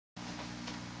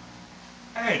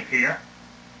Ed here.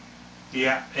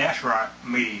 Yeah, that's right,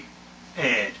 me,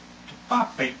 Ed, the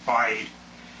puppet boy,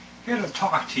 here to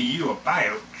talk to you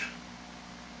about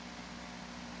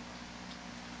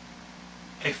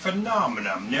a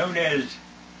phenomenon known as,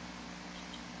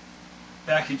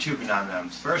 actually two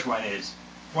phenomenons. First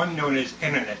one known as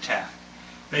internet attack.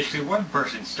 Basically, one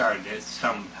person started it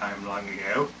sometime long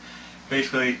ago.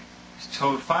 Basically,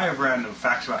 told 5 random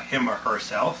facts about him or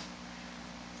herself,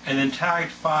 and then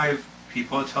tagged 5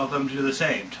 people and told them to do the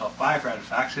same. Tell 5 random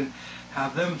facts and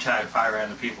have them tag 5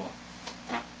 random people.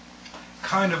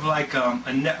 Kind of like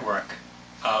a network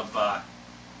of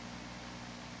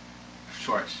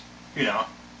sorts, you know.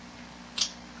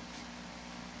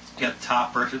 Get the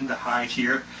top person, the high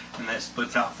tier, and then it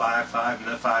splits out 5, 5,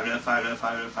 another 5, another 5, another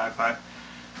 5, another 5, 5.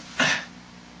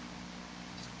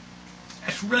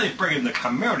 It's really bringing the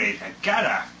community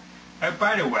together. And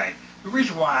by the way, the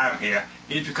reason why I'm here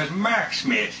is because Mark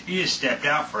Smith, he has stepped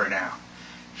out for now.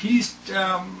 He's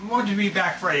wanted to be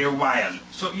back for a while,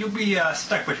 so you'll be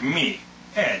stuck with me,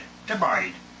 Ed, the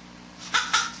Boyd.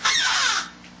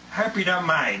 Hope you don't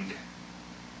mind.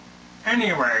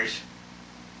 Anyways,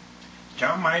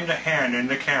 don't mind the hand in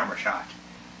the camera shot.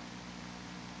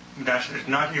 That is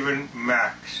not even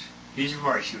Max, his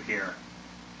voice you hear.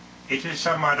 It is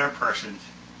some other person's.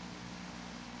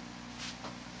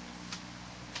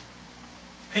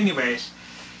 Anyways,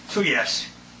 so yes,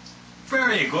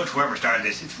 very good whoever started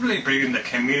this. It's really bringing the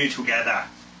community together.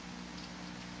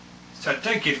 So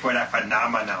thank you for that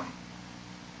phenomenon.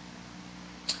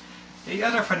 The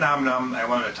other phenomenon I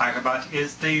want to talk about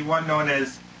is the one known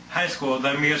as High School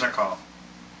the Musical,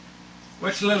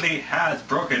 which literally has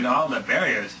broken all the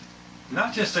barriers,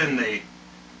 not just in the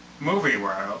movie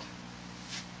world,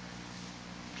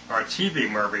 or TV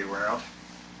movie world,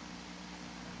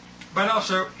 but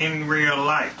also in real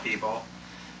life, people.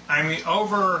 I mean,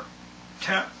 over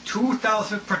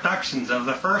 2,000 productions of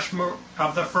the first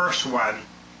one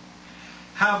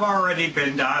have already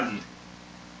been done,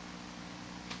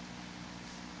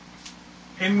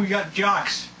 and we got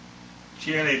jocks,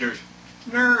 cheerleaders,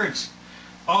 nerds,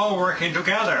 all working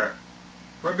together.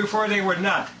 Where before they were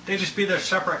not. They just be their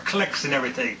separate cliques and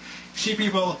everything. See,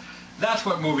 people, that's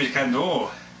what movies can do.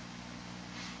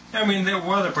 I mean, there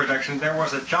was a production, there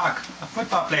was a jock, a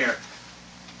football player,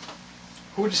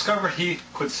 who discovered he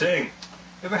could sing.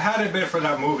 If it hadn't been for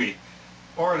that movie,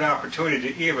 or the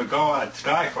opportunity to even go out and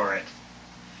try for it,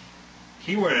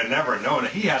 he would have never known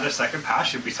that he had a second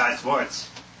passion besides sports.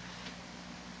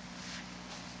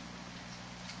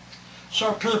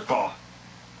 So people,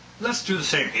 let's do the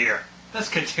same here. Let's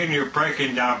continue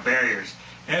breaking down barriers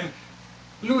and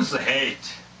lose the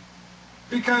hate.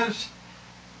 Because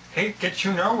hate gets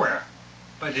you nowhere.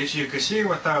 But as you can see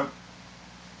with the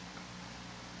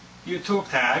YouTube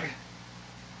tag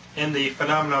in the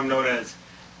phenomenon known as,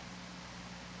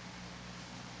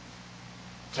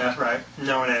 that's right,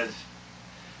 known as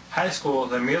High School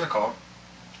the Musical,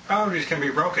 boundaries can be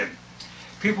broken.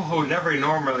 People who never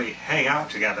normally hang out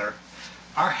together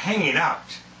are hanging out.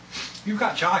 You've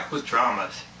got jocks with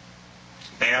dramas,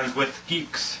 bands with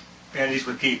geeks, bandies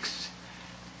with geeks.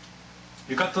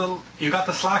 You got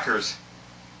the slackers.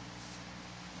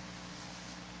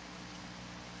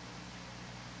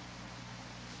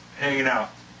 Hanging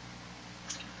out.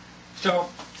 So,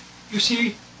 you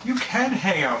see, you can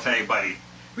hang out with anybody,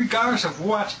 regardless of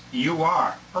what you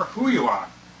are, or who you are,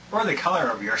 or the color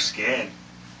of your skin.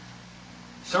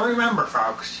 So remember,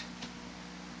 folks,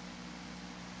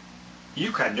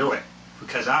 you can do it,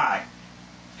 because I,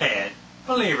 Ed,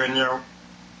 believe in you.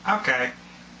 Okay,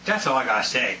 that's all I gotta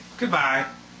say. Goodbye.